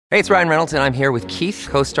Hey, it's Ryan Reynolds, and I'm here with Keith,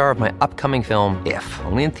 co-star of my upcoming film, If,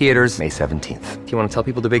 only in theaters May 17th. Do you want to tell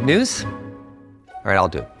people the big news? All right, I'll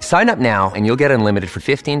do it. Sign up now and you'll get unlimited for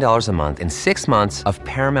 $15 a month and 6 months of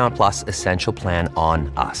Paramount Plus Essential Plan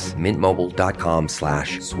on us.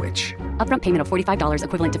 MintMobile.com/switch. Upfront payment of $45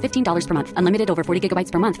 equivalent to $15 per month. Unlimited over 40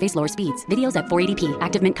 gigabytes per month. Face lower speeds. Videos at 480p.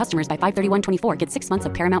 Active Mint customers by 531.24 get 6 months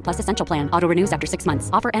of Paramount Plus Essential Plan. Auto renews after 6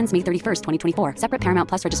 months. Offer ends May 31st, 2024. Separate Paramount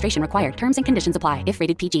Plus registration required. Terms and conditions apply if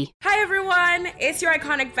rated PG. Hi everyone, it's your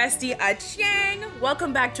iconic bestie, Chiang.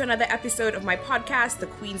 Welcome back to another episode of my podcast, The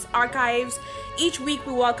Queen's Archives. Each week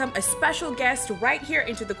we welcome a special guest right here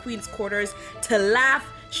into the Queen's Quarters to laugh,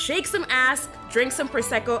 shake some ass, drink some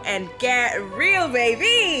Prosecco, and get real,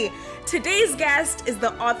 baby! Today's guest is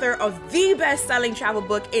the author of the best-selling travel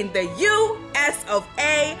book in the US of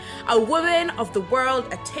A, woman of the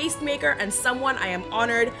world, a tastemaker, and someone I am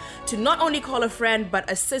honored to not only call a friend,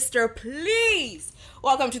 but a sister. Please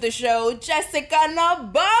welcome to the show, Jessica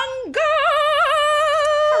Nabongo!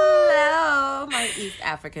 Hello, my East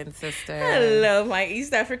African sister. Hello, my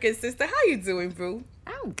East African sister. How you doing, boo?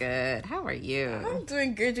 I'm good. How are you? I'm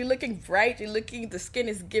doing good. You're looking bright. The skin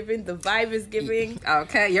is giving. The vibe is giving.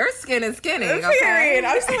 Okay, your skin is skinny. Period. Okay?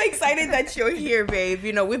 I'm so excited that you're here, babe.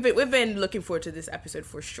 You know, we've been looking forward to this episode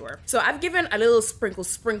for sure. So I've given a little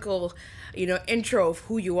sprinkle, intro of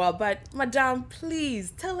who you are. But Madame,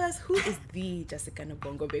 please tell us, who is the Jessica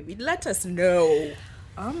Nabongo, baby? Let us know.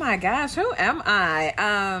 Oh my gosh, who am I?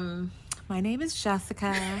 My name is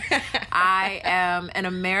Jessica. I am an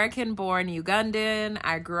American-born Ugandan.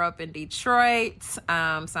 I grew up in Detroit, so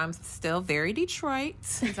I'm still very Detroit.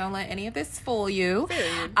 Don't let any of this fool you.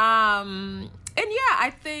 And yeah,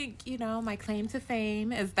 I think, my claim to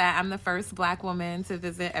fame is that I'm the first Black woman to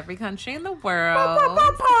visit every country in the world.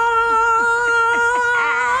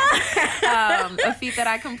 A feat that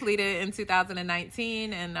I completed in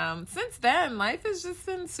 2019. And since then, life has just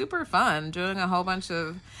been super fun, doing a whole bunch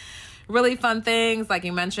of really fun things. Like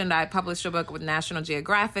you mentioned, I published a book with National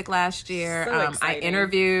Geographic last year. So I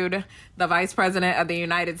interviewed the Vice President of the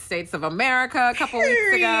United States of America a couple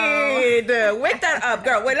weeks ago. Wake that up,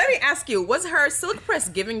 girl. Wait, let me ask you, was her silk press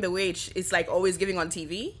giving the way it's like always giving on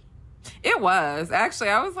TV? It was. Actually,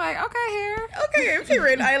 I was like, okay, here. Okay,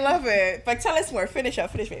 period. I love it. But tell us more. Finish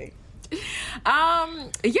me.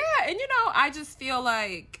 Yeah, and I just feel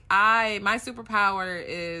like my superpower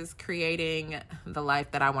is creating the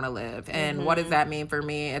life that I want to live. And what does that mean for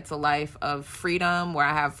me? It's a life of freedom where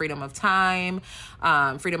I have freedom of time,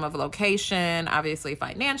 freedom of location, obviously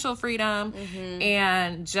financial freedom,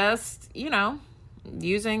 and just,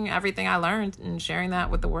 using everything I learned and sharing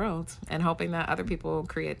that with the world and hoping that other people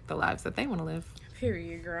create the lives that they want to live.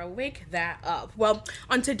 Period, girl. Wake that up. Well,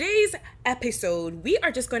 on today's episode, we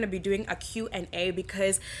are just going to be doing a Q&A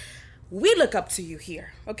because we look up to you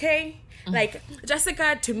here, okay? Like,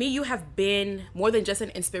 Jessica, to me, you have been more than just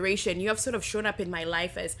an inspiration. You have sort of shown up in my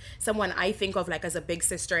life as someone I think of like as a big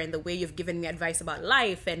sister, in the way you've given me advice about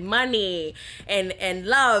life and money and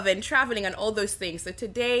love and traveling and all those things. So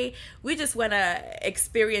today, we just want to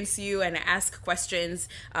experience you and ask questions.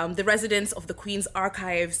 The residents of the Queen's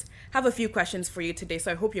Archives have a few questions for you today,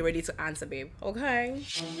 so I hope you're ready to answer, babe. Okay?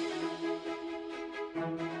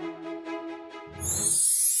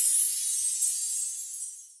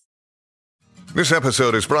 This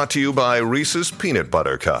episode is brought to you by Reese's Peanut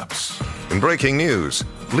Butter Cups. In breaking news,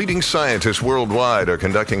 leading scientists worldwide are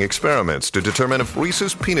conducting experiments to determine if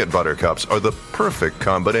Reese's Peanut Butter Cups are the perfect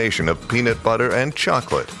combination of peanut butter and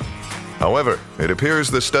chocolate. However, it appears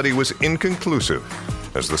the study was inconclusive,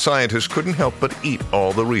 as the scientists couldn't help but eat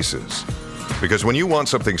all the Reese's. Because when you want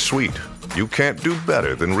something sweet, you can't do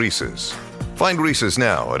better than Reese's. Find Reese's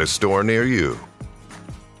now at a store near you.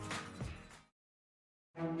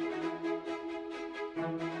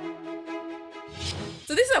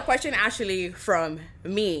 So this is a question actually from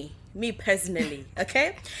me personally,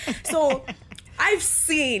 okay? So I've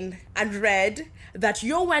seen and read that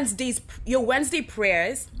your Wednesday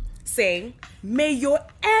prayers say, may your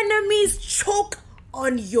enemies choke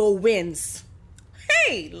on your wins.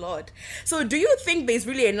 Hey, Lord. So do you think there's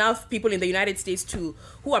really enough people in the United States too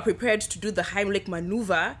who are prepared to do the Heimlich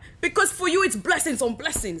maneuver? Because for you, it's blessings on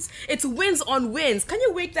blessings. It's wins on wins. Can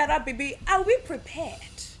you wake that up, baby? Are we prepared?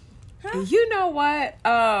 You know what?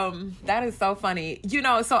 That is so funny.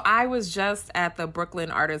 So I was just at the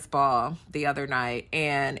Brooklyn Artist Ball the other night,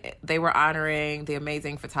 and they were honoring the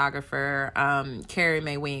amazing photographer, Carrie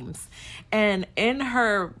Mae Weems. And in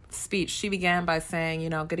her speech, she began by saying,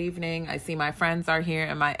 good evening. I see my friends are here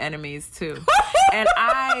and my enemies too. And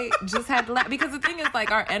I just had to laugh, because the thing is,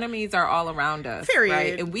 like, our enemies are all around us. Period.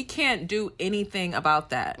 Right? And we can't do anything about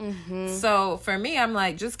that. Mm-hmm. So for me, I'm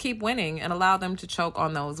like, just keep winning and allow them to choke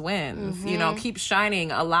on those wins. Mm-hmm. Keep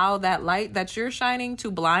shining. Allow that light that you're shining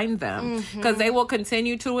to blind them, because they will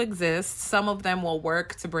continue to exist. Some of them will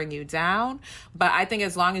work to bring you down. But I think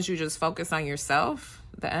as long as you just focus on yourself,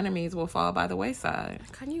 the enemies will fall by the wayside.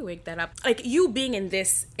 Can you wake that up? Like, you being in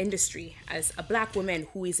this industry as a Black woman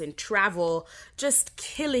who is in travel, just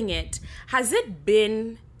killing it, has it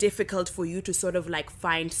been difficult for you to sort of like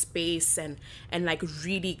find space and like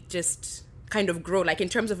really just kind of grow, like in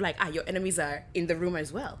terms of like, your enemies are in the room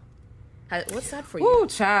as well? What's that for you? Ooh,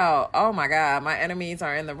 child. Oh my God. My enemies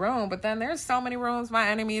are in the room, but then there's so many rooms my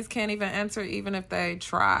enemies can't even enter, even if they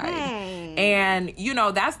tried. And,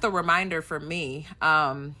 that's the reminder for me.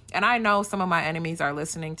 And I know some of my enemies are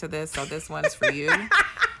listening to this, so this one's for you.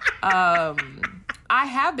 I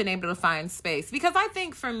have been able to find space, because I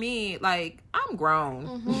think for me, like, I'm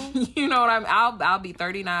grown. You know what I'll be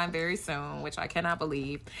 39 very soon, which I cannot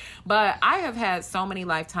believe. But I have had so many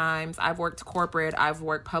lifetimes. I've worked corporate. I've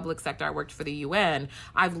worked public sector. I worked for the UN.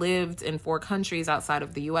 I've lived in 4 countries outside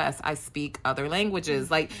of the US. I speak other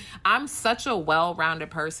languages. Like, I'm such a well-rounded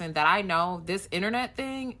person that I know this internet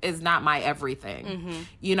thing is not my everything.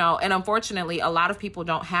 And unfortunately, a lot of people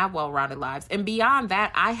don't have well-rounded lives. And beyond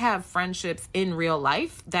that, I have friendships in real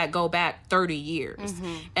life that go back 30 years.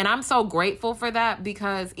 And I'm so grateful for that,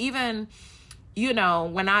 because even,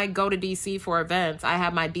 when I go to DC for events, I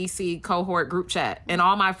have my DC cohort group chat, and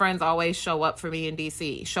all my friends always show up for me in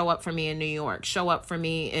DC, show up for me in New York, show up for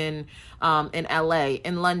me in LA,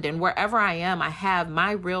 in London, wherever I am. I have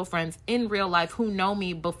my real friends in real life who know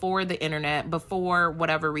me before the internet, before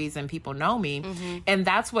whatever reason people know me. And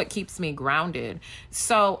that's what keeps me grounded.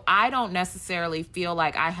 So I don't necessarily feel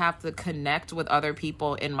like I have to connect with other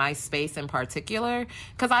people in my space in particular,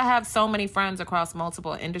 because I have so many friends across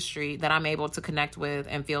multiple industry that I'm able to connect with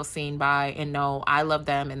and feel seen by, and know I love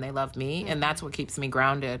them and they love me. And that's what keeps me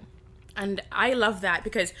grounded. And I love that,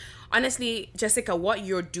 because honestly, Jessica, what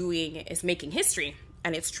you're doing is making history.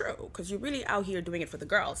 And it's true, because you're really out here doing it for the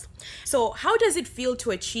girls. So how does it feel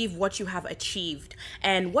to achieve what you have achieved?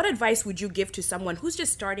 And what advice would you give to someone who's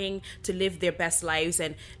just starting to live their best lives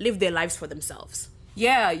and live their lives for themselves?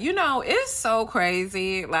 Yeah, it's so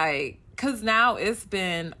crazy. Like, because now it's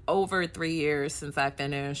been over 3 years since I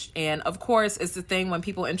finished. And of course, it's the thing when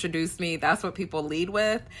people introduce me, that's what people lead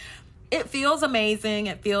with. It feels amazing.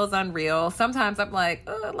 It feels unreal. Sometimes I'm like,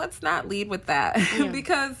 let's not lead with that. Yeah.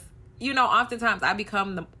 Because, oftentimes I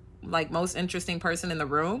become the most interesting person in the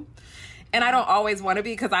room. And I don't always want to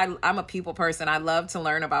be, because I'm a people person. I love to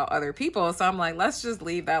learn about other people. So I'm like, let's just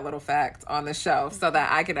leave that little fact on the shelf so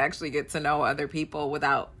that I can actually get to know other people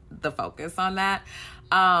without the focus on that.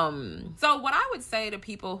 So what I would say to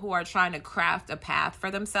people who are trying to craft a path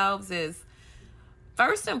for themselves is,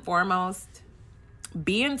 first and foremost,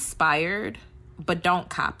 be inspired, but don't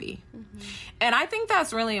copy. And I think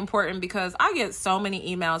that's really important, because I get so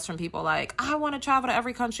many emails from people like, I want to travel to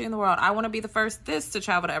every country in the world. I want to be the first this to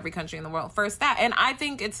travel to every country in the world, first that. And I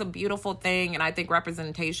think it's a beautiful thing, and I think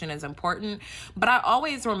representation is important. But I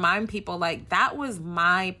always remind people, like, that was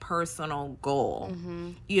my personal goal.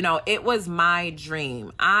 It was my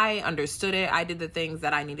dream. I understood it. I did the things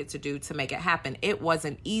that I needed to do to make it happen. It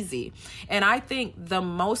wasn't easy. And I think the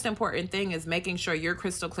most important thing is making sure you're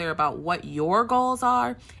crystal clear about what your goals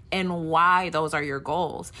are and why those are your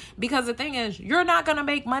goals. Because the thing is, you're not going to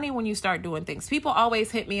make money when you start doing things. People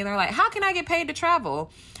always hit me and they're like, how can I get paid to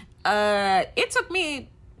travel? It took me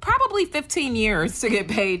probably 15 years to get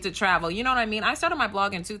paid to travel. You know what I mean? I started my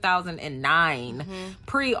blog in 2009,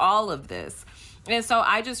 pre all of this. And so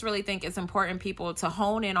I just really think it's important people to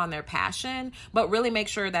hone in on their passion, but really make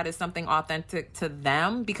sure that it's something authentic to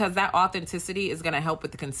them, because that authenticity is going to help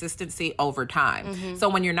with the consistency over time. So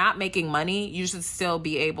when you're not making money, you should still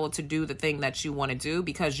be able to do the thing that you want to do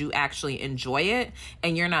because you actually enjoy it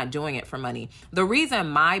and you're not doing it for money. The reason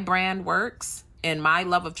my brand works and my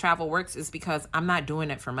love of travel works is because I'm not doing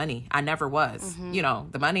it for money. I never was.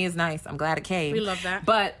 The money is nice. I'm glad it came. We love that.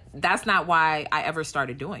 But that's not why I ever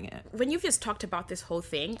started doing it. When you've just talked about this whole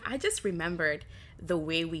thing, I just remembered the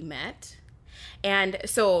way we met. And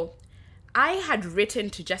so I had written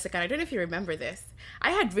to Jessica, and I don't know if you remember this.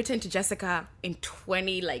 I had written to Jessica in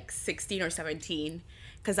 2016 or 17,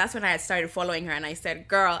 because that's when I had started following her, and I said,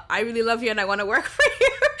 girl, I really love you and I want to work for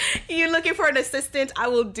you. You're looking for an assistant, I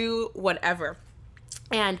will do whatever.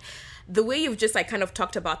 And the way you've just like kind of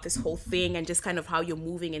talked about this whole thing and just kind of how you're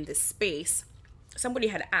moving in this space, somebody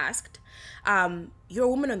had asked, you're a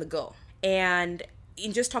woman on the go. And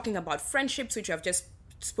in just talking about friendships, which I've just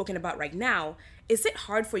spoken about right now, is it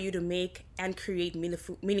hard for you to make and create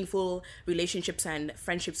meaningful relationships and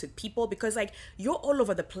friendships with people? Because like you're all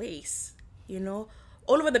over the place, you know?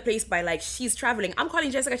 All over the place by like, she's traveling. I'm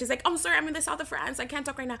calling Jessica. She's like, I'm sorry, I'm in the south of France. I can't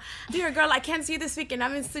talk right now. Dear girl, I can't see you this weekend.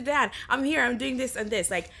 I'm in Sudan. I'm here. I'm doing this and this.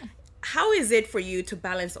 Like, how is it for you to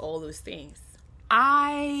balance all those things?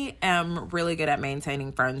 I am really good at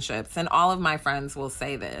maintaining friendships, and all of my friends will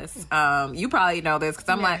say this. You probably know this because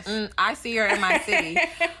I'm like, I see her in my city.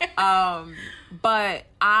 But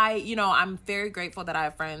I'm very grateful that I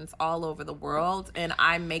have friends all over the world, and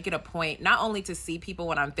I make it a point not only to see people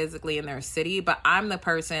when I'm physically in their city, but I'm the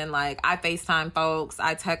person, like, I FaceTime folks,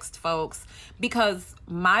 I text folks, because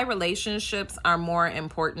my relationships are more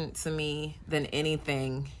important to me than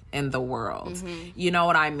anything in the world. Mm-hmm. You know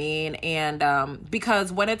what I mean? And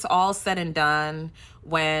because when it's all said and done,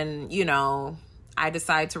 when, I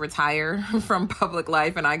decide to retire from public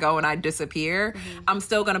life and I go and I disappear, I'm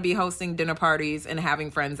still going to be hosting dinner parties and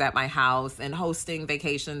having friends at my house and hosting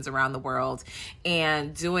vacations around the world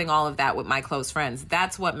and doing all of that with my close friends.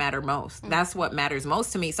 That's what matters most. That's what matters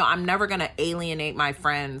most to me. So I'm never going to alienate my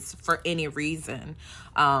friends for any reason.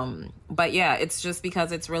 But yeah, it's just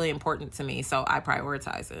because it's really important to me. So I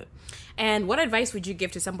prioritize it. And what advice would you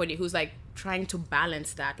give to somebody who's like trying to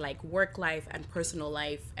balance that, like work life and personal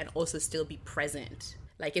life, and also still be present?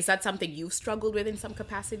 Like, is that something you've struggled with in some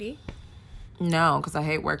capacity? No, because I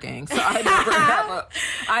hate working. So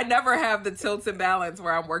I never have the tilted balance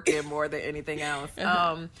where I'm working more than anything else.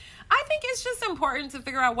 I think it's just important to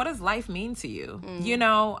figure out, what does life mean to you?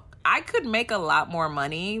 I could make a lot more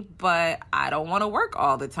money, but I don't want to work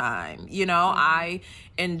all the time. I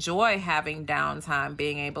enjoy having downtime,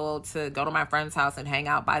 being able to go to my friend's house and hang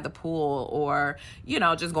out by the pool, or,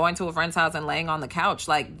 just going to a friend's house and laying on the couch.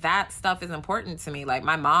 Like, that stuff is important to me. Like,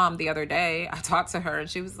 my mom the other day, I talked to her and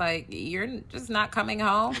she was like, you're just not coming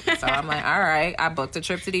home. So I'm like, all right, I booked a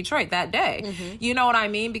trip to Detroit that day. You know what I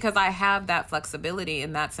mean? Because I have that flexibility,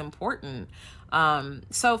 and that's important.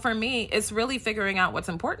 So for me, it's really figuring out what's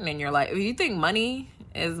important in your life. If you think money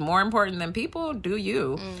is more important than people, do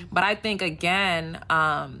you? But I think, again,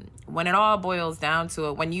 when it all boils down to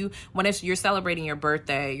it, when you're celebrating your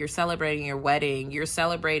birthday, you're celebrating your wedding, you're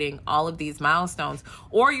celebrating all of these milestones,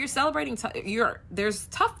 or you're celebrating, there's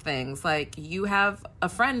tough things, like you have a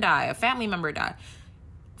friend die, a family member die.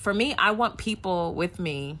 For me, I want people with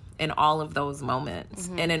me in all of those moments.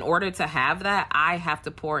 And in order to have that, I have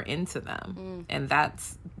to pour into them. And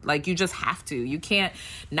that's like, you just have to. You can't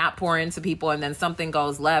not pour into people and then something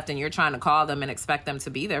goes left and you're trying to call them and expect them to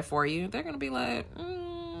be there for you. They're going to be like,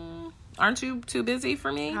 aren't you too busy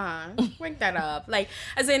for me? Wake that up. Like,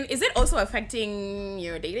 as in, is it also affecting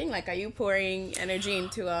your dating? Like, are you pouring energy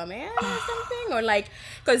into a man or something? Or like,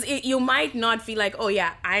 because you might not feel like, oh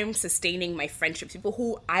yeah, I'm sustaining my friendships. People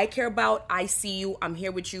who I care about, I see you, I'm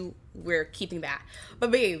here with you, we're keeping that.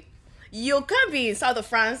 But babe, you can't be in south of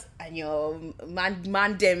France and your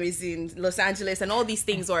man dem is in Los Angeles and all these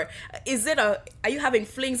things. Or are you having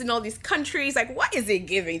flings in all these countries? Like, what is it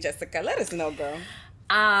giving, Jessica? Let us know, girl.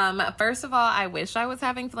 First of all, I wish I was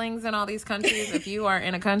having flings in all these countries. If you are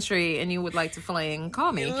in a country and you would like to fling,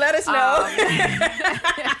 call me. Let us know.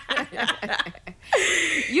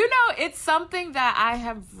 It's something that I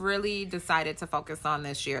have really decided to focus on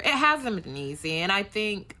this year. It hasn't been easy. And I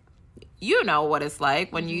think, you know what it's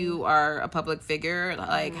like when you are a public figure,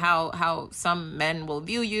 like how some men will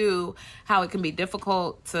view you, how it can be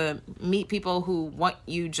difficult to meet people who want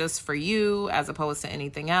you just for you as opposed to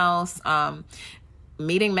anything else.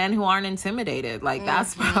 Meeting men who aren't intimidated. Like,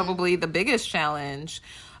 that's probably the biggest challenge.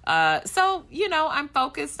 So, I'm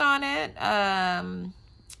focused on it.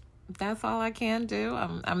 That's all I can do.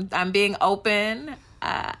 I'm being open.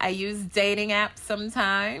 I use dating apps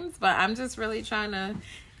sometimes, but I'm just really trying to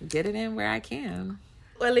get it in where I can.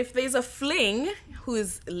 Well, if there's a fling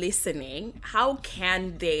who's listening, how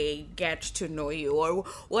can they get to know you? Or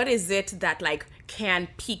what is it that, like, can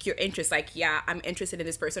pique your interest? Like, yeah, I'm interested in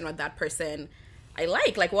this person or that person I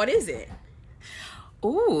like, what is it?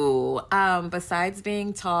 Ooh, besides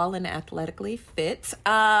being tall and athletically fit,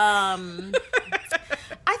 I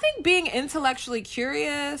think being intellectually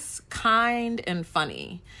curious, kind and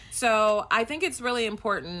funny. So I think it's really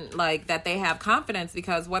important, like, that they have confidence,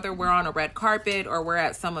 because whether we're on a red carpet or we're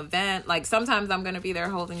at some event, like, sometimes I'm going to be there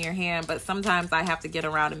holding your hand, but sometimes I have to get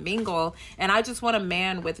around and mingle. And I just want a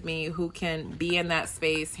man with me who can be in that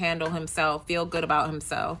space, handle himself, feel good about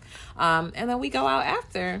himself. And then we go out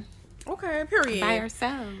after. Okay, period. By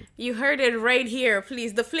ourselves. You heard it right here.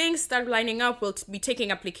 Please, the flings start lining up. We'll be taking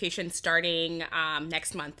applications starting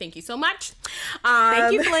next month. Thank you so much.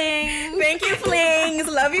 Thank you, flings. Thank you, flings.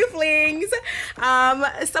 Love you, flings.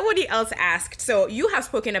 Somebody else asked, so you have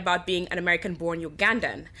spoken about being an American-born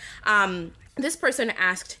Ugandan. This person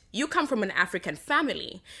asked, you come from an African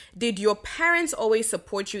family. Did your parents always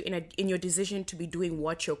support you in your decision to be doing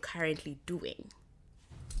what you're currently doing?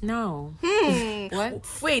 No. What?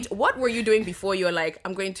 Wait, what were you doing before you were like,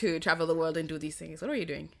 I'm going to travel the world and do these things? What were you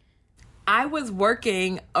doing? I was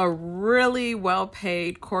working a really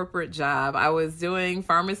well-paid corporate job. I was doing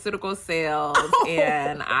pharmaceutical sales,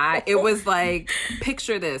 and it was like,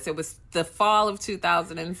 picture this. It was the fall of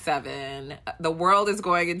 2007. The world is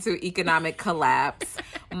going into economic collapse.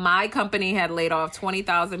 My company had laid off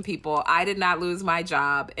 20,000 people. I did not lose my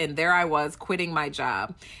job, and there I was quitting my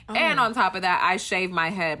job. And on top of that, I shaved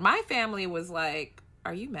my head. My family was like,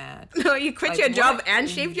 are you mad? No, you quit your job and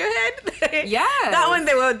shaved your head? Yeah. That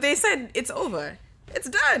one, they said, it's over. It's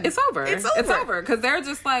done. It's over. It's over. Because they're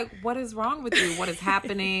just like, what is wrong with you? What is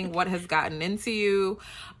happening? What has gotten into you?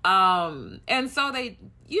 And so they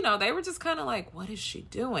were just kind of like, what is she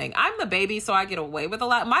doing? I'm the baby, so I get away with a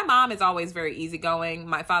lot. My mom is always very easygoing.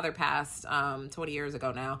 My father passed 20 years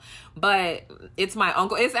ago now. But it's my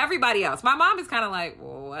uncle. It's everybody else. My mom is kind of like,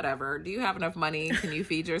 well, whatever. Do you have enough money? Can you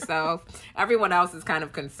feed yourself? Everyone else is kind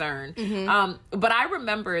of concerned. But I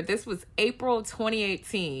remember this was April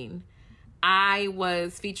 2018. I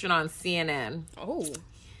was featured on CNN. Oh.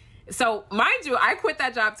 So, mind you, I quit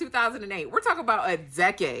that job 2008. We're talking about a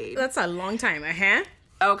decade. That's a long time,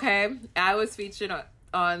 Okay. I was featured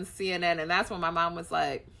on CNN, and that's when my mom was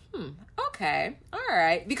like, okay, all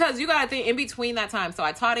right. Because you got to think, in between that time, so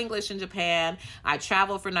I taught English in Japan. I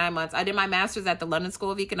traveled for 9 months. I did my master's at the London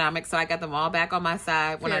School of Economics, so I got them all back on my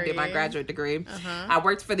side when I did my graduate degree. I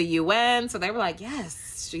worked for the UN, so they were like,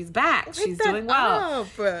 yes, she's back. She's doing well.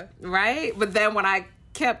 Right? But then when I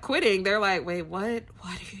kept quitting, they're like, wait, what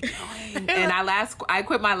are you doing? And I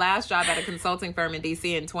quit my last job at a consulting firm in DC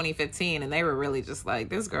in 2015, and they were really just like,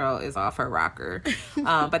 this girl is off her rocker.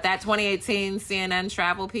 But that 2018 CNN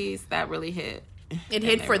travel piece, that really hit. It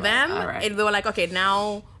hit for them. All right. They were like, okay,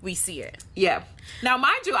 now we see it. Yeah. Now,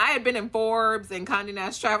 mind you, I had been in Forbes and Condé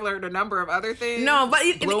Nast Traveler and a number of other things. No, but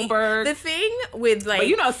Bloomberg. The thing with like,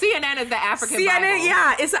 but CNN is the African Bible.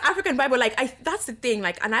 Yeah, it's the African Bible. Like, that's the thing.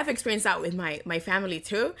 Like, and I've experienced that with my family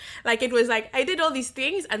too. Like, it was like I did all these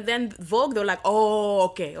things, and then Vogue, they were like, oh,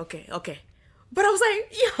 okay. But I was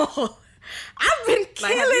like, yo, I've been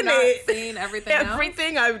killing have you not it. Seen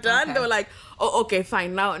everything I've done. Okay. They were like, oh, okay,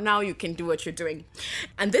 fine. Now you can do what you're doing.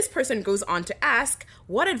 And this person goes on to ask,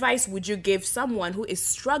 what advice would you give someone who is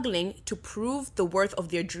struggling to prove the worth of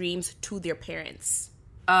their dreams to their parents?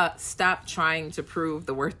 Stop trying to prove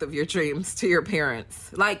the worth of your dreams to your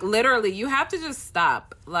parents. Like, literally, you have to just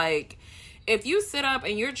stop. Like, if you sit up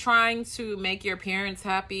and you're trying to make your parents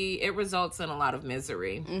happy, it results in a lot of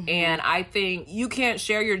misery. And I think you can't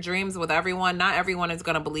share your dreams with everyone. Not everyone is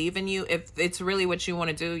going to believe in you. If it's really what you want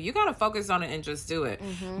to do, you got to focus on it and just do it.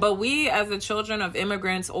 But we, as the children of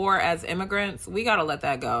immigrants or as immigrants, we got to let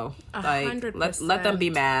that go. 100%. Like, let them be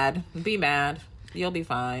mad. Be mad. You'll be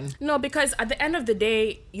fine. No, because at the end of the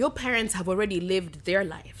day, your parents have already lived their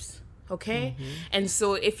lives. Okay, and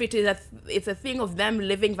so if it's a thing of them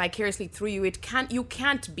living vicariously through you, you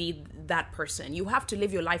can't be that person. You have to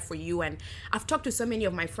live your life for you. And I've talked to so many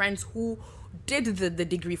of my friends who did the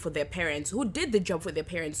degree for their parents, who did the job for their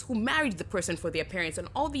parents, who married the person for their parents, and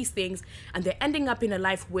all these things, and they're ending up in a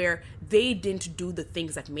life where they didn't do the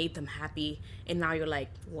things that made them happy, and now you're like,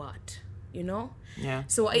 what? You know? Yeah.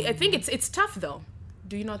 So I think it's tough though.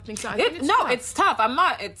 Do you not think so? It's tough. I'm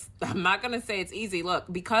not gonna say it's easy.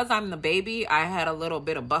 Look, because I'm the baby, I had a little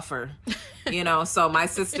bit of buffer, so my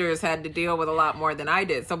sisters had to deal with a lot more than I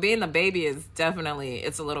did. So being the baby is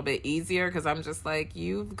it's a little bit easier because I'm just like,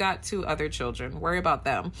 you've got 2 other children. Worry about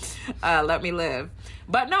them. Let me live.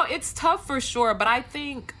 But no, it's tough for sure. But I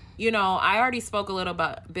think, I already spoke a little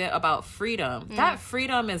bit about freedom. That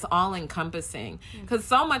freedom is all encompassing because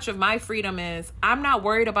so much of my freedom is I'm not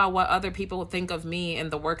worried about what other people think of me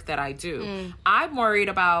and the work that I do. I'm worried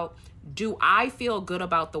about do I feel good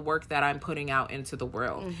about the work that I'm putting out into the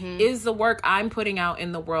world? Is the work I'm putting out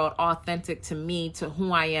in the world authentic to me, to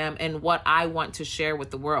who I am, and what I want to share with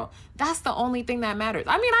the world? That's the only thing that matters.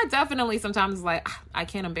 I mean, I definitely sometimes like, I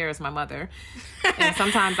can't embarrass my mother. And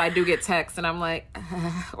sometimes I do get texts and I'm like,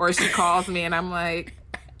 or she calls me and I'm like,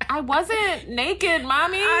 I wasn't naked,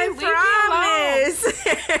 mommy. I promise.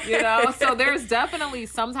 You know, so there's definitely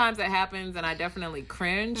sometimes it happens and I definitely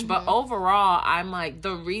cringe. But overall, I'm like,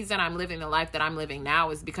 the reason I'm living the life that I'm living now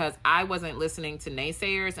is because I wasn't listening to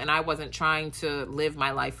naysayers and I wasn't trying to live my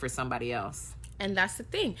life for somebody else. And that's the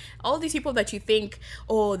thing. All these people that you think,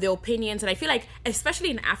 oh, their opinions, and I feel like, especially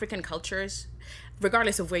in African cultures,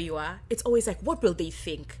 regardless of where you are, it's always like, what will they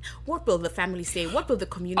think? What will the family say? What will the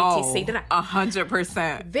community say?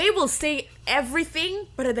 100%. They will say everything,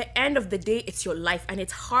 but at the end of the day, it's your life. And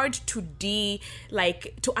it's hard to to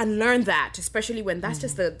unlearn that, especially when that's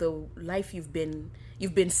just the life you've been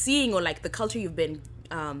seeing, or like the culture you've been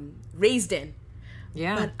raised in.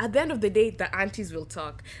 Yeah. But at the end of the day, the aunties will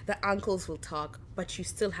talk, the uncles will talk, but you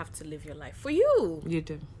still have to live your life for you. You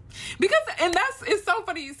do. It's so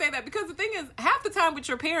funny you say that, because the thing is, half the time with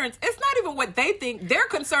your parents, it's not even what they think. They're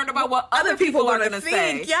concerned about what other people are going to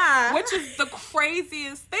say. Yeah. Which is the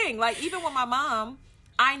craziest thing. Like, even with my mom,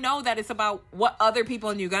 I know that it's about what other people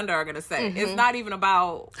in Uganda are going to say. It's not even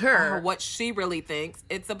about her, what she really thinks.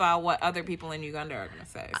 It's about what other people in Uganda are going to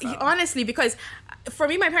say. So. Honestly, because for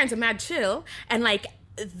me, my parents are mad chill, and like,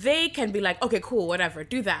 they can be like, okay, cool, whatever,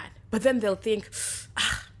 do that. But then they'll think,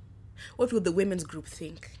 what will the women's group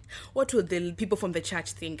think? What will the people from the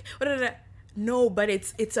church think? No, but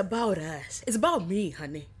it's about us. It's about me,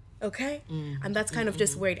 honey. Okay? And that's kind of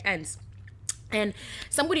just where it ends. And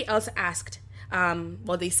somebody else asked,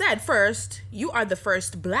 they said, first, you are the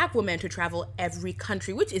first Black woman to travel every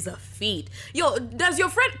country, which is a feat. Yo, does your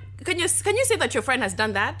friend, can you say that your friend has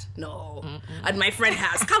done that? No. And my friend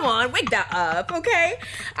has. Come on, wake that up, okay?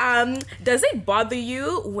 Does it bother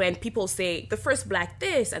you when people say the first Black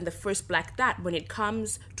this and the first Black that when it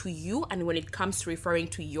comes to you and when it comes to referring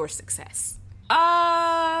to your success?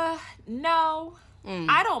 No.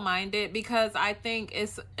 I don't mind it, because I think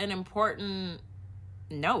it's an important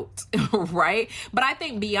note, right? But I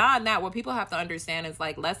think beyond that, what people have to understand is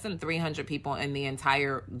like less than 300 people in the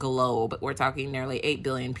entire globe, we're talking nearly 8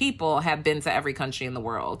 billion people, have been to every country in the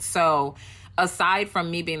world. So aside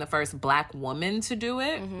from me being the first Black woman to do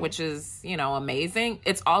it, which is, amazing,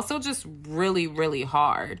 it's also just really, really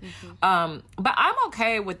hard. But I'm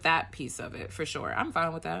okay with that piece of it, for sure. I'm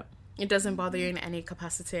fine with that. It doesn't bother you in any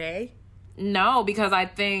capacity? No, because I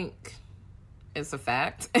think it's a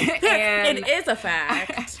fact. It is a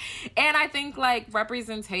fact. And I think like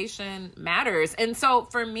representation matters. And so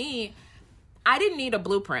for me, I didn't need a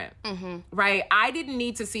blueprint, right? I didn't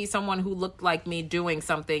need to see someone who looked like me doing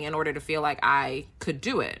something in order to feel like I could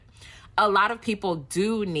do it. A lot of people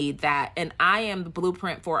do need that. And I am the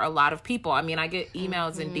blueprint for a lot of people. I mean, I get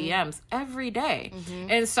emails and DMs every day.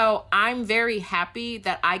 And so I'm very happy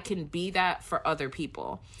that I can be that for other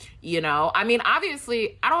people. I mean,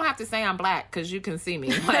 obviously, I don't have to say I'm Black, because you can see me.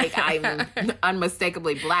 Like, I'm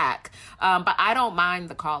unmistakably Black. But I don't mind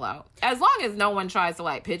the call out. As long as no one tries to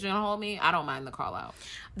like pigeonhole me, I don't mind the call out.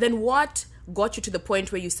 Then what got you to the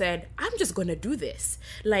point where you said, I'm just going to do this?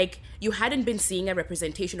 Like, you hadn't been seeing a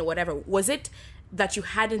representation or whatever. Was it that you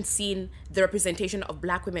hadn't seen the representation of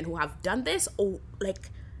Black women who have done this? Or like,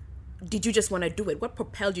 did you just want to do it? What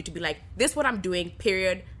propelled you to be like, this is what I'm doing,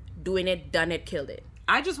 period, doing it, done it, killed it?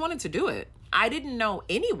 I just wanted to do it. I didn't know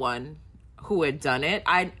anyone who had done it.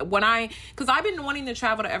 Because I've been wanting to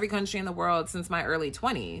travel to every country in the world since my early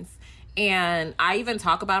 20s. And I even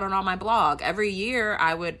talk about it on my blog. Every year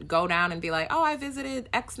I would go down and be like, oh, I visited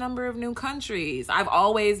X number of new countries. I've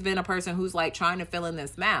always been a person who's like trying to fill in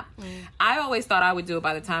this map. I always thought I would do it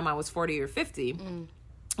by the time I was 40 or 50.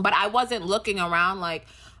 But I wasn't looking around like,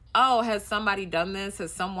 oh, has somebody done this?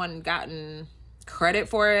 Has someone gotten credit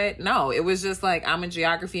for it? No, it was just like, I'm a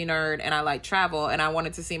geography nerd and I like travel and I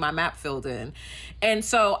wanted to see my map filled in. And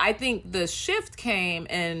so I think the shift came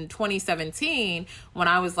in 2017 when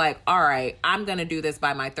I was like, all right, I'm going to do this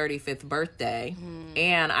by my 35th birthday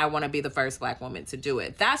and I want to be the first Black woman to do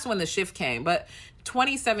it. That's when the shift came. But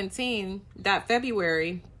 2017, that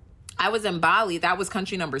February, I was in Bali. That was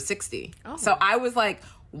country number 60. Oh. So I was like,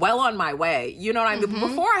 well on my way. You know what I mean?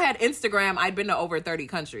 Before I had Instagram, I'd been to over 30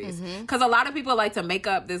 countries. Because a lot of people like to make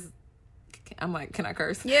up this... I'm like, can I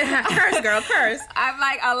curse? Yeah, curse, girl, curse. I'm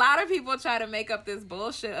like, a lot of people try to make up this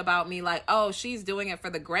bullshit about me, like, oh, she's doing it for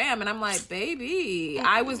the gram. And I'm like, baby,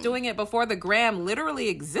 I was doing it before the gram literally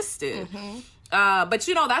existed. But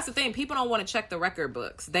that's the thing. People don't want to check the record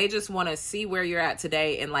books. They just want to see where you're at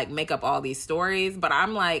today and like make up all these stories. But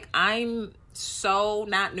I'm like, I'm so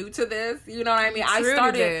not new to this. You know what I mean? I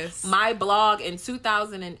started my blog in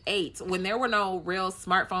 2008 when there were no real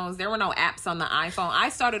smartphones. There were no apps on the iPhone. I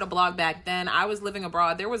started a blog back then. I was living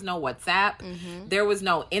abroad. There was no WhatsApp. There was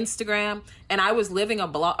no Instagram. And I was living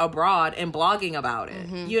abroad and blogging about it.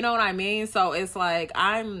 You know what I mean? So it's like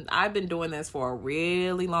I've been doing this for a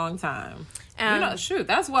really long time. Shoot,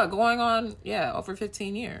 that's going on, over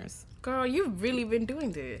 15 years. Girl, you've really been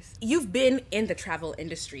doing this. You've been in the travel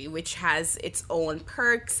industry, which has its own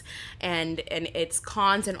perks and its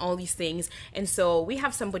cons and all these things. And so we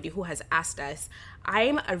have somebody who has asked us,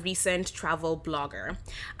 I'm a recent travel blogger.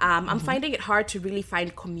 I'm finding it hard to really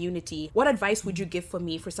find community. What advice would you give for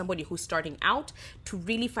me for somebody who's starting out to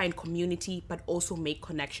really find community, but also make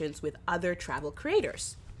connections with other travel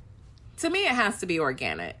creators? To me, it has to be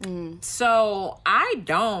organic. So I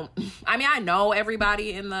know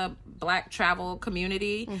everybody in the Black travel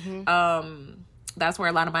community. That's where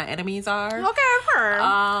a lot of my enemies are. Okay, I've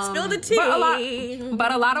heard. Spill the tea.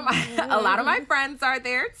 But a lot of my friends are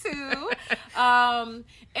there too.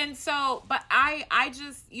 And so, but I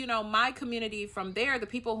just, my community from there, the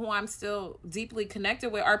people who I'm still deeply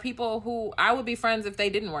connected with are people who I would be friends if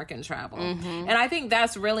they didn't work in travel. And I think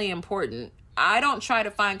that's really important. I don't try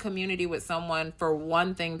to find community with someone for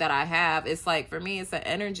one thing that I have. It's like, for me, it's an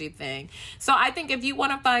energy thing. So I think if you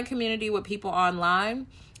want to find community with people online,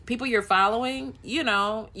 people you're following,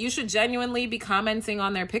 you should genuinely be commenting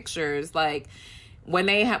on their pictures. Like, when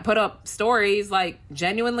they put up stories, like,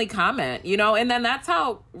 genuinely comment, and then that's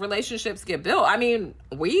how relationships get built. I mean,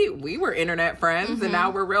 we were internet friends and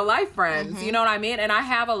now we're real life friends. You know what I mean? And I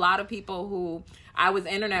have a lot of people who I was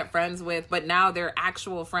internet friends with, but now they're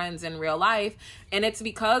actual friends in real life. And it's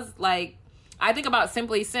because, like, I think about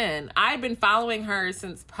Simply Sin. I'd been following her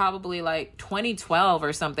since probably like 2012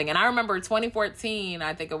 or something. And I remember 2014,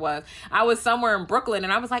 I think it was, I was somewhere in Brooklyn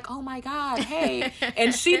and I was like, oh my God, hey.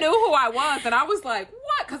 And she knew who I was. And I was like,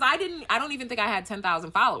 what? Because I don't even think I had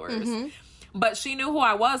 10,000 followers. But she knew who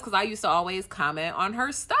I was because I used to always comment on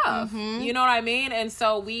her stuff. You know what I mean? And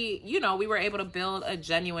so we were able to build a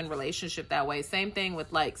genuine relationship that way. Same thing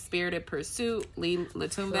with like Spirited Pursuit, Lee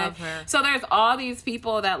Latumbe. Love her. So there's all these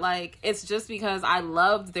people that like, it's just because I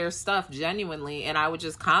loved their stuff genuinely and I would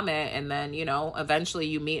just comment and then, eventually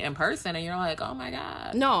you meet in person and you're like, oh my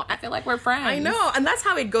God. No, I feel like we're friends. I know. And that's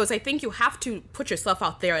how it goes. I think you have to put yourself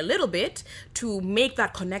out there a little bit to make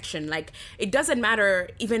that connection. Like, it doesn't matter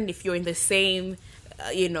even if you're in the same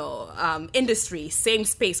industry, same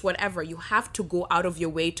space, whatever. You have to go out of your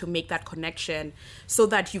way to make that connection so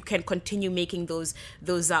that you can continue making those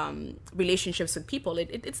relationships with people.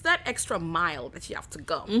 It's that extra mile that you have to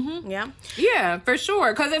go. Yeah, for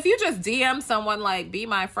sure. Because if you just DM someone like, be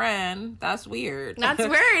my friend, that's weird. That's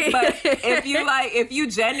weird. But if you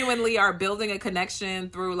genuinely are building a connection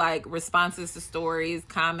through like responses to stories,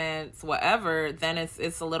 comments, whatever, then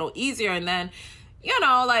it's a little easier. And then,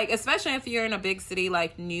 like, especially if you're in a big city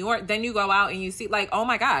like New York, then you go out and you see, like, oh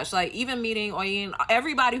my gosh, like, even meeting Oyin,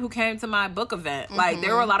 everybody who came to my book event, like,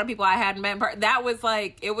 there were a lot of people I hadn't met. That was,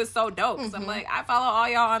 like, it was so dope. So I'm like, I follow all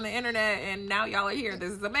y'all on the internet, and now y'all are here.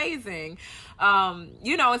 This is amazing. And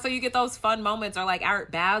so you get those fun moments, or like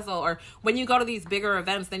Art Basel, or when you go to these bigger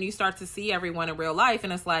events, then you start to see everyone in real life,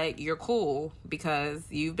 and it's like, you're cool because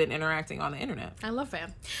you've been interacting on the internet. I love it.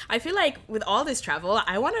 I feel like with all this travel,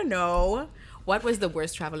 I want to know, what was the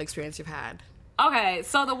worst travel experience you've had? Okay,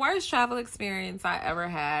 so the worst travel experience I ever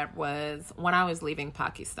had was when I was leaving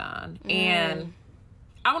Pakistan. And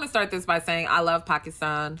I want to start this by saying I love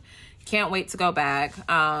Pakistan. Can't wait to go back.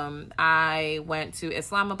 I went to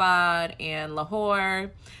Islamabad and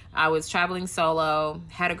Lahore. I was traveling solo,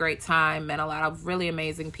 had a great time, met a lot of really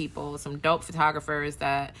amazing people, some dope photographers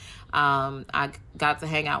that I got to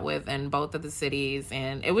hang out with in both of the cities,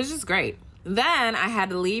 and it was just great. Then I had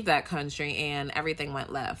to leave that country and everything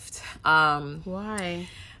went left. Why?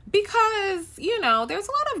 Because, there's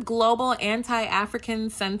a lot of global anti-African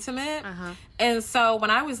sentiment. And so when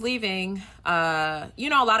I was leaving, a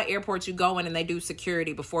lot of airports you go in and they do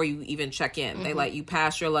security before you even check in. They let you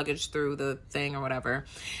pass your luggage through the thing or whatever.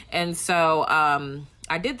 And so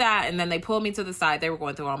I did that, and then they pulled me to the side. They were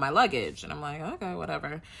going through all my luggage, and I'm like, okay,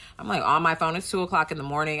 whatever. I'm like, on my phone, it's 2:00 in the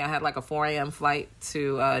morning. I had like a 4 a.m. flight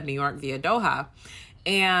to New York via Doha.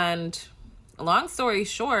 And long story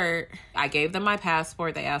short, I gave them my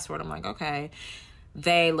passport. They asked for it. I'm like, okay.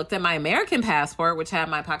 They looked at my American passport, which had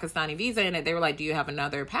my Pakistani visa in it. They were like, do you have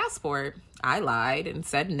another passport? I lied and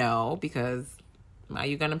said no, because my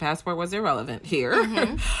Ugandan passport was irrelevant here.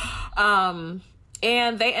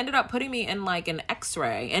 And they ended up putting me in like an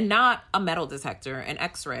X-ray, and not a metal detector, an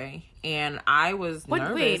X-ray. And I was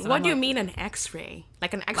nervous. Wait, what do you mean an X-ray?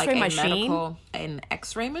 Like an X-ray machine? An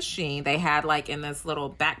X-ray machine. They had like in this little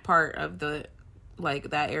back part of the, like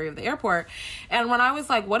that area of the airport. And when I was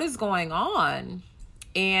like, what is going on?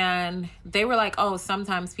 And they were like, oh,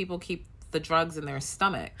 sometimes people keep the drugs in their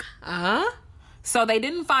stomach. So they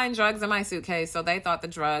didn't find drugs in my suitcase. So they thought the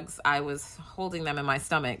drugs, I was holding them in my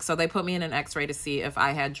stomach. So they put me in an X-ray to see if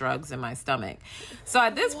I had drugs in my stomach. So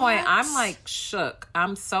at this point, I'm like shook.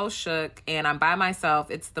 I'm so shook, and I'm by myself.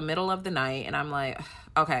 It's the middle of the night, and I'm like,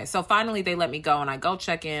 okay. So finally they let me go, and I go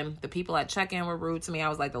check in. The people at check-in were rude to me. I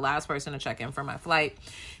was like the last person to check in for my flight.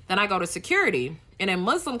 Then I go to security. And in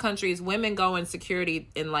Muslim countries, women go in security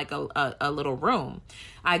in like a little room.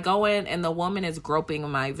 I go in, and the woman is groping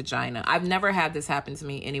my vagina. I've never had this happen to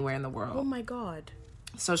me anywhere in the world. Oh my God.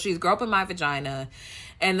 So she's groping my vagina,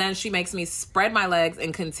 and then she makes me spread my legs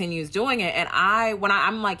and continues doing it. And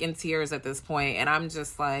I'm like in tears at this point, and I'm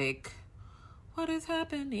just like, what is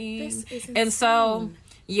happening? This is insane. And so,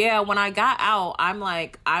 yeah, when I got out, I'm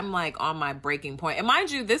like on my breaking point. And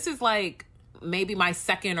mind you, this is like maybe my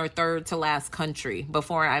second or third to last country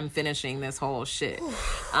before I'm finishing this whole shit.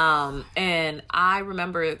 And I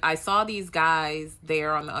remember I saw these guys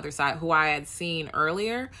there on the other side who I had seen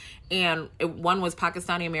earlier, and one was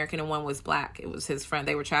Pakistani American and one was black. It was his friend.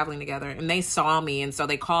 They were traveling together, and they saw me, and so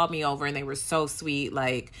they called me over, and they were so sweet.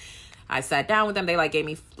 Like, I sat down with them. They like gave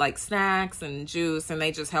me like snacks and juice, and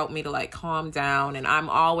they just helped me to like calm down. And I'm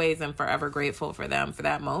always and forever grateful for them for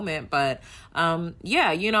that moment. But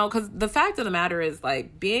yeah, you know, because the fact of the matter is,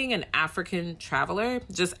 like, being an African traveler,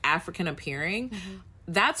 just African appearing,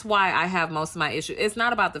 that's why I have most of my issues. It's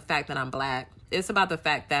not about the fact that I'm black. It's about the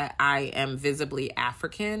fact that I am visibly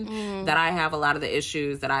African, that I have a lot of the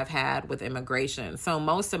issues that I've had with immigration. So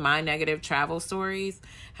most of my negative travel stories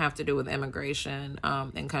have to do with immigration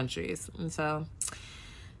in countries. And so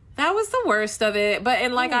that was the worst of it. But,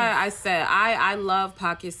 and like I said, I love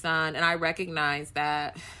Pakistan, and I recognize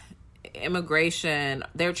that immigration,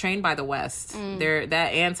 they're trained by the West. That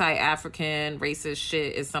anti-African racist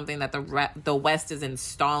shit is something that the West is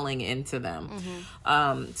installing into them.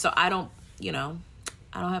 So I don't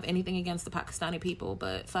have anything against the Pakistani people,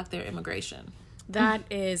 but fuck their immigration. That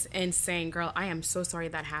is insane, girl. I am so sorry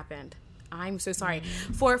that happened. I'm so sorry.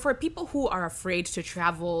 For people who are afraid to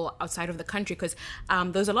travel outside of the country, because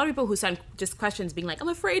there's a lot of people who send just questions being like, I'm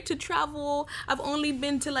afraid to travel. I've only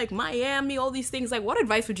been to like Miami, all these things. Like, what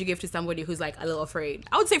advice would you give to somebody who's like a little afraid?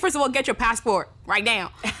 I would say, first of all, get your passport right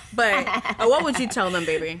now. But what would you tell them,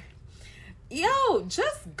 baby? Yo,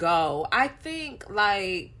 just go. I think,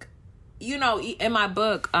 like, you know, in my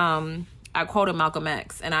book, I quoted Malcolm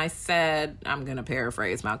X, and I said, I'm going to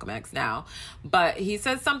paraphrase Malcolm X now, but he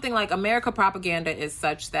said something like, America propaganda is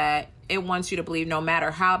such that it wants you to believe no matter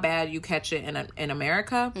how bad you catch it in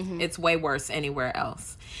America, it's way worse anywhere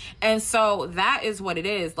else. And so that is what it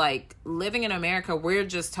is. Like, living in America, we're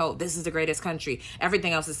just told this is the greatest country.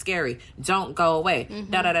 Everything else is scary. Don't go away.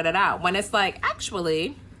 Da-da-da-da-da. When it's like,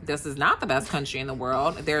 actually, this is not the best country in the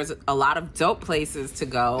world. There's a lot of dope places to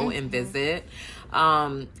go and visit.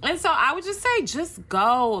 And so I would just say, just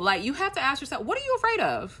go. Like, you have to ask yourself, what are you afraid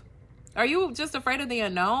of? Are you just afraid of the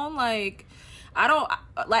unknown? Like,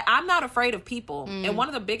 I'm not afraid of people. And one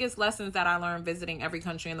of the biggest lessons that I learned visiting every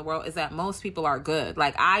country in the world is that most people are good.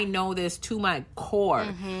 Like, I know this to my core.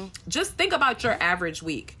 Just think about your average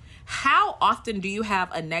week. How often do you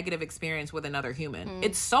have a negative experience with another human?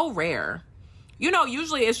 It's so rare. You know,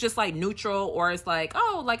 usually it's just like neutral, or it's like,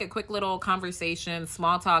 oh, like a quick little conversation,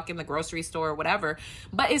 small talk in the grocery store or whatever.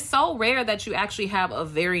 But it's so rare that you actually have a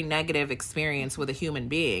very negative experience with a human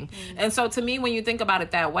being. And so to me, when you think about it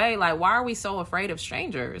that way, like, why are we so afraid of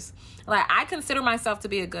strangers? Like, I consider myself to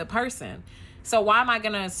be a good person. So why am I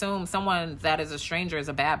going to assume someone that is a stranger is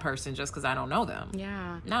a bad person just because I don't know them?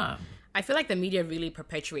 Yeah. Nah. I feel like the media really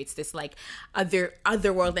perpetuates this like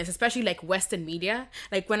otherworldness, especially like Western media.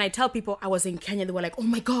 Like, when I tell people I was in Kenya, they were like, oh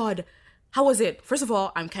my God, how was it? First of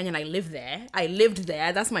all, I'm Kenyan. I live there. I lived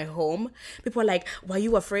there. That's my home. People are like, were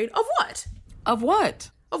you afraid? Of what? Of what?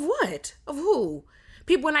 Of what? Of who?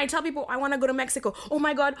 People, when I tell people I want to go to Mexico, oh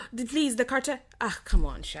my God, please, the cartel. Come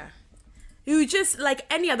on, Sha. You just, like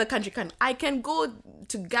any other country can. I can go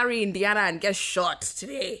to Gary, Indiana and get shot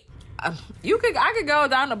today. I could go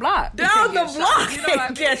down the block. Down the block. You know what I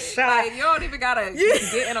mean? Get shot. Like, you don't even gotta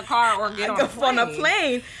get in a car or get on a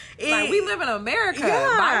plane. Like, we live in America.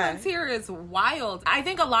 Yeah. Violence here is wild. I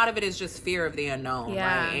think a lot of it is just fear of the unknown,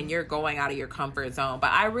 right? And you're going out of your comfort zone.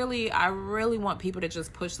 But I really want people to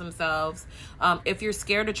just push themselves. If you're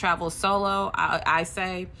scared to travel solo, I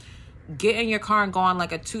say, get in your car and go on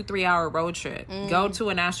like a 2-3 hour road trip. Go to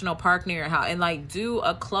a national park near your house and like do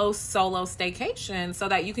a close solo staycation so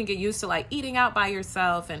that you can get used to like eating out by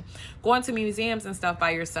yourself and going to museums and stuff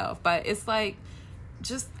by yourself. But it's like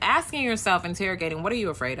just asking yourself, interrogating, what are you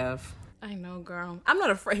afraid of? I know, girl. I'm not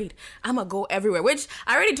afraid. I'm gonna go everywhere, which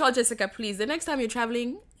I already told Jessica, please, the next time you're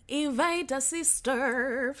traveling, invite a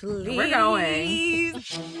sister, please. We're going.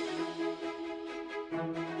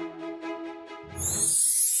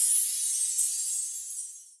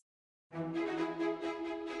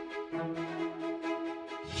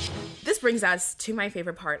 This brings us to my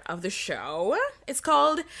favorite part of the show. It's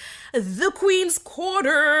called The Queen's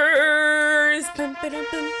Quarters.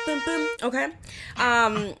 Okay.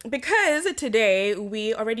 Because today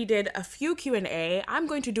we already did a few Q&A, I'm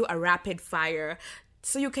going to do a rapid fire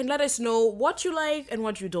so you can let us know what you like and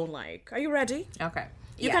what you don't like. Are you ready? Okay.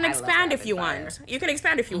 You can expand if you want. You can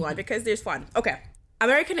expand if you want because there's fun. Okay.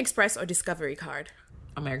 American Express or Discovery card?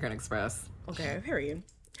 American Express. Okay, period.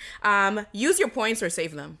 Use your points or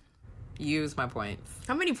save them? Use my points.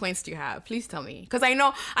 How many points do you have? Please tell me. Because I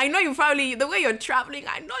know you probably, the way you're traveling,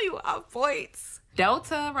 I know you have points.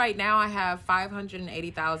 Delta, right now, I have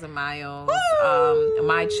 580,000 miles.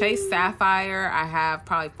 My Chase Sapphire, I have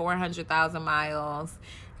probably 400,000 miles.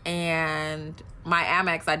 And my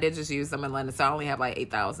Amex, I did just use them in London, so I only have like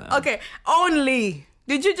 8,000. Okay, only.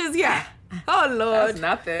 Did you just, yeah. Oh, Lord. That's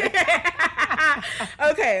nothing.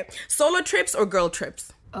 Okay, solo trips or girl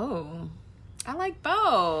trips? Oh, I like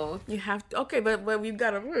both. You have to, okay, but we've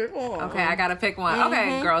got to. Okay, I got to pick one.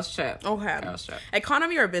 Okay, girls trip. Okay. Girls trip.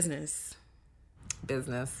 Economy or business?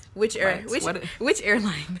 Business. Which airline? Which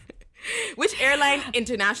airline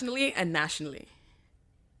internationally and nationally?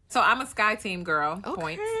 So I'm a Sky Team girl.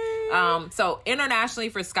 Okay. Points. So internationally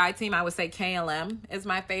for Sky Team, I would say KLM is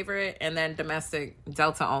my favorite, and then domestic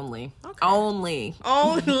Delta only. Okay. Only.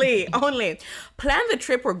 Plan the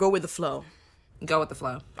trip or go with the flow? Go with the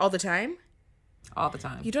flow. All the time? All the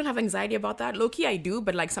time. You don't have anxiety about that? Low-key, I do,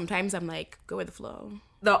 but like sometimes I'm like, go with the flow.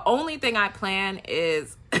 The only thing I plan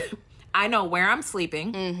is I know where I'm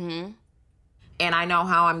sleeping, and I know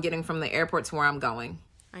how I'm getting from the airport to where I'm going.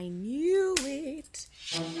 I knew it.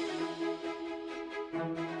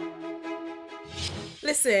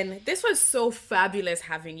 Listen, this was so fabulous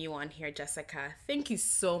having you on here, Jessica. Thank you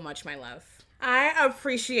so much, my love. I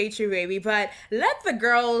appreciate you, baby, but let the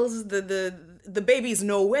girls, the babies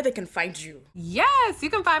know where they can find you. Yes,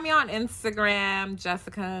 you can find me on Instagram,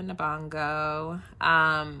 Jessica Nabongo.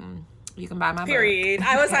 You can buy my Period. book.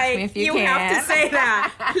 I was like, you have to say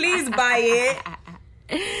that. Please buy it.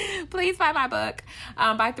 Please buy my book.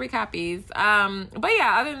 Buy 3 copies. But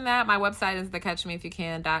yeah, other than that, my website is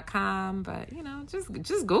thecatchmeifyoucan.com. But you know, just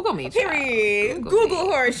Google me. Period.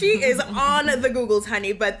 Google her. She is on the Googles,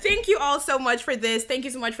 honey. But thank you all so much for this. Thank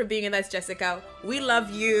you so much for being with us, Jessica. We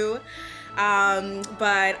love you.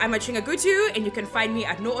 But I'm Achinga Gutu, and you can find me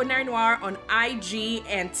at No Ordinary Noir on IG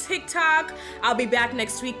and TikTok. I'll be back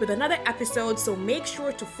next week with another episode, so make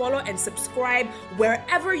sure to follow and subscribe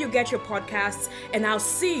wherever you get your podcasts, and I'll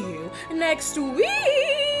see you next week.